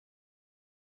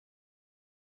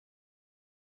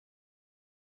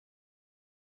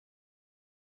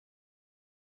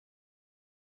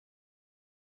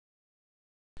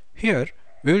Here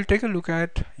we will take a look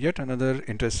at yet another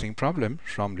interesting problem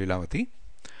from Lilavati,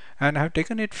 and I have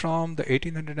taken it from the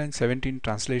 1817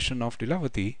 translation of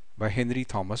Lilavati by Henry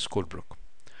Thomas Colebrook.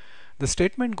 The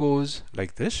statement goes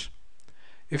like this: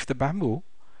 if the bamboo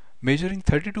measuring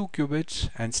 32 cubits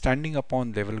and standing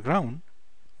upon level ground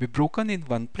be broken in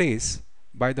one place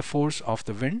by the force of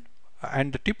the wind,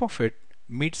 and the tip of it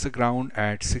meets the ground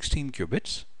at 16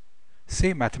 cubits,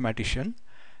 say mathematician,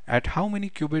 at how many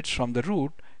cubits from the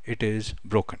root it is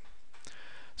broken.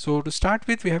 So to start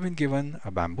with, we have been given a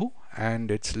bamboo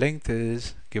and its length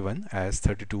is given as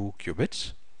 32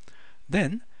 cubits.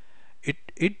 Then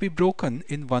it be broken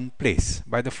in one place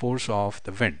by the force of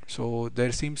the wind. So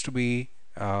there seems to be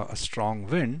a strong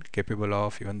wind capable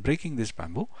of even breaking this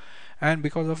bamboo, and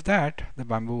because of that the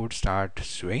bamboo would start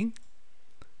swaying,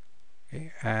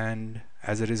 okay, and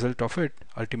as a result of it,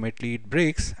 ultimately it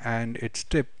breaks and its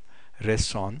tip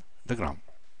rests on the ground.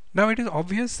 Now it is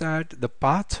obvious that the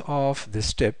path of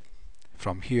this tip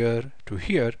from here to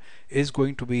here is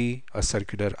going to be a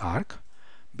circular arc,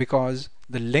 because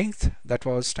the length that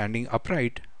was standing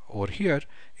upright over here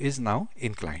is now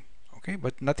inclined, okay,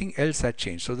 but nothing else had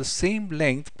changed. So the same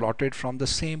length plotted from the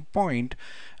same point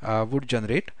would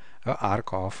generate an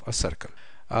arc of a circle.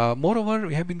 Moreover,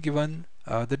 we have been given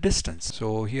the distance.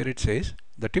 So here it says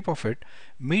the tip of it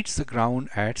meets the ground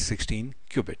at 16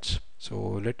 cubits. So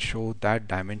let's show that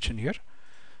dimension here.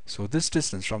 So this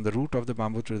distance from the root of the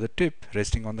bamboo to the tip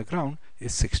resting on the ground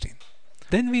is 16.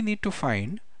 Then we need to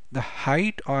find the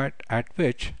height at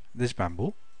which this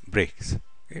bamboo breaks.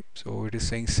 Okay, so it is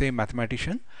saying, say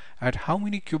mathematician, at how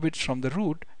many cubits from the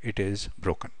root it is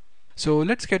broken. So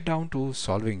let's get down to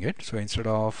solving it. So instead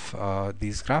of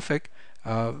these graphic,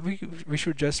 we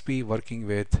should just be working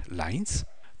with lines.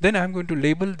 Then I'm going to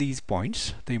label these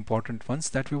points, the important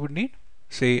ones that we would need.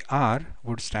 Say R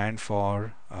would stand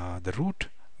for the root,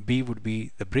 B would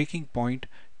be the breaking point,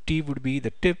 T would be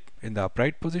the tip in the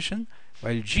upright position,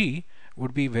 while G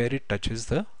would be where it touches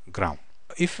the ground.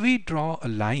 If we draw a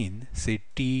line, say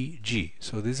TG,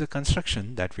 so this is a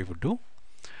construction that we would do,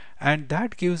 and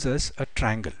that gives us a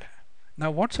triangle.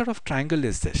 Now what sort of triangle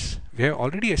is this? We have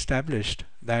already established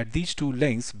that these two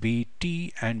lengths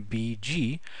BT and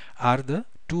BG are the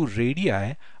two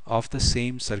radii of the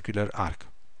same circular arc.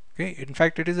 Okay, in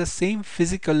fact it is the same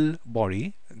physical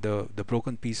body, the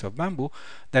broken piece of bamboo,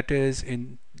 that is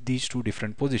in these two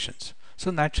different positions.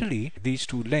 So naturally these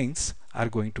two lengths are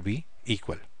going to be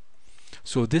equal.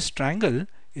 So this triangle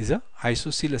is a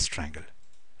isosceles triangle,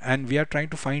 and we are trying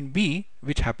to find B,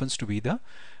 which happens to be the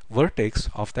vertex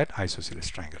of that isosceles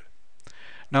triangle.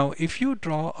 Now if you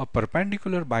draw a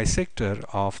perpendicular bisector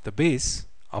of the base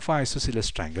of an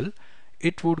isosceles triangle,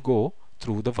 it would go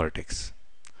through the vertex.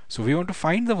 So we want to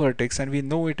find the vertex, and we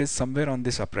know it is somewhere on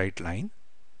this upright line.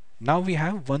 Now we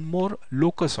have one more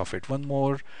locus of it, one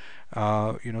more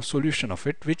solution of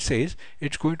it, which says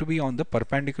it's going to be on the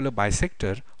perpendicular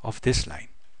bisector of this line.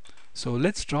 So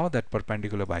let's draw that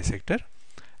perpendicular bisector,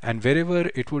 and wherever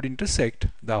it would intersect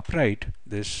the upright,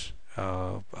 this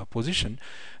position,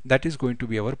 that is going to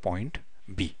be our point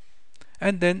B.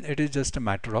 And then it is just a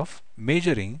matter of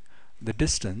measuring the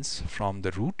distance from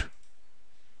the root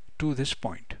to this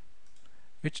point,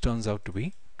 which turns out to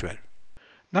be 12.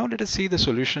 Now let us see the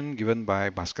solution given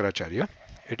by Bhaskaracharya.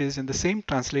 It is in the same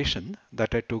translation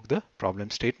that I took the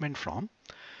problem statement from.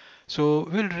 So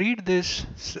we'll read this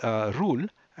rule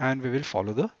and we will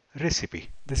follow the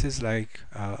recipe. This is like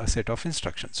a set of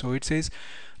instructions. So it says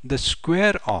the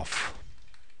square of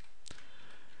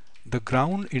the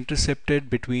ground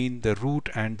intercepted between the root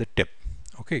and the tip.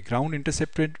 Okay, ground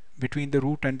intercepted between the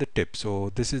root and the tip.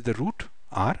 So this is the root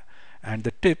R, and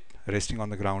the tip resting on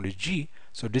the ground is G.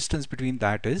 So distance between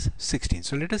that is 16.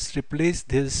 So let us replace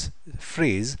this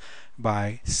phrase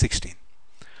by 16.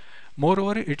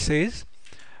 Moreover, it says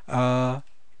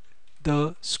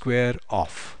the square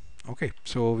of. Okay,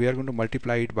 so we are going to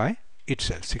multiply it by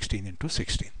itself, 16 into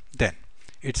 16. Then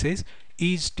it says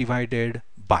is divided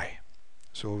by.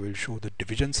 So we'll show the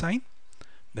division sign.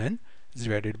 Then it's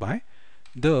divided by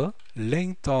the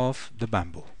length of the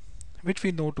bamboo, which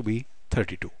we know to be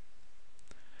 32.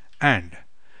 And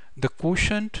the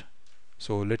quotient,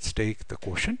 so let's take the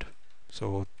quotient.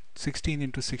 So 16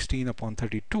 into 16 upon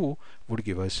 32 would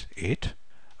give us 8.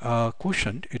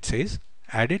 Quotient, it says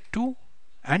added to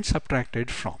and subtracted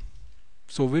from.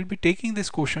 So we'll be taking this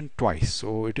quotient twice.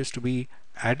 So it is to be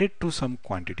added to some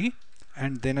quantity,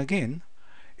 and then again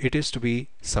it is to be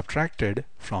subtracted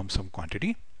from some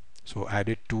quantity. So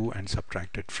added to and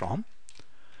subtracted from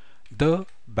the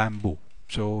bamboo.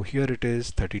 So here it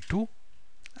is 32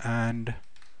 and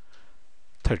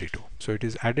 32. So it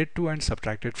is added to and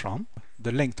subtracted from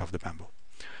the length of the bamboo.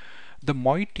 The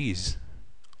moieties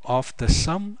of the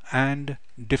sum and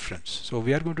difference. So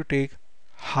we are going to take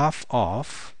half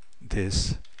of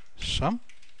this sum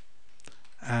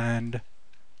and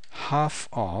half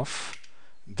of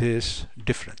this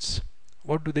difference.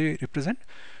 What do they represent?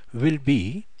 Will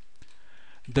be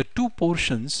the two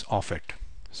portions of it.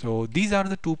 So these are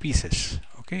the two pieces.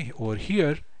 Okay, over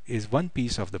here is one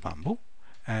piece of the bamboo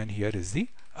and here is the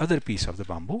other piece of the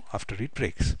bamboo after it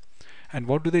breaks. And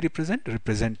what do they represent?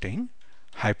 Representing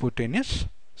hypotenuse.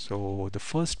 So the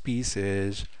first piece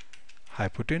is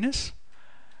hypotenuse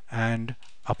and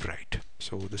upright.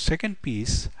 So the second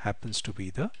piece happens to be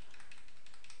the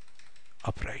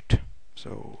upright.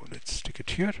 So let's stick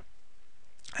it here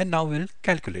and now we'll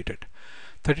calculate it.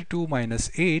 32 minus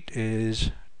 8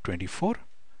 is 24,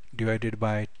 divided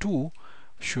by 2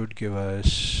 should give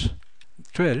us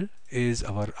 12 is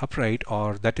our upright,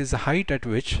 or that is the height at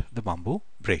which the bamboo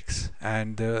breaks,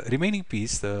 and the remaining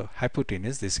piece, the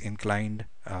hypotenuse, this inclined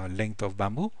length of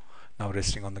bamboo now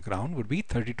resting on the ground, would be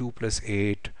 32 plus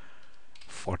 8,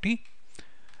 40,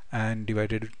 and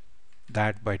divided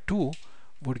that by 2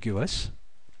 would give us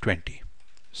 20.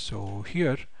 So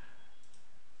here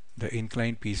the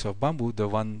inclined piece of bamboo, the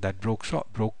one that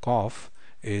broke off,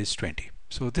 is 20.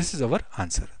 So this is our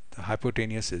answer. The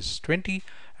hypotenuse is 20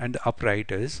 and the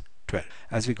upright is 12,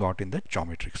 as we got in the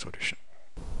geometric solution.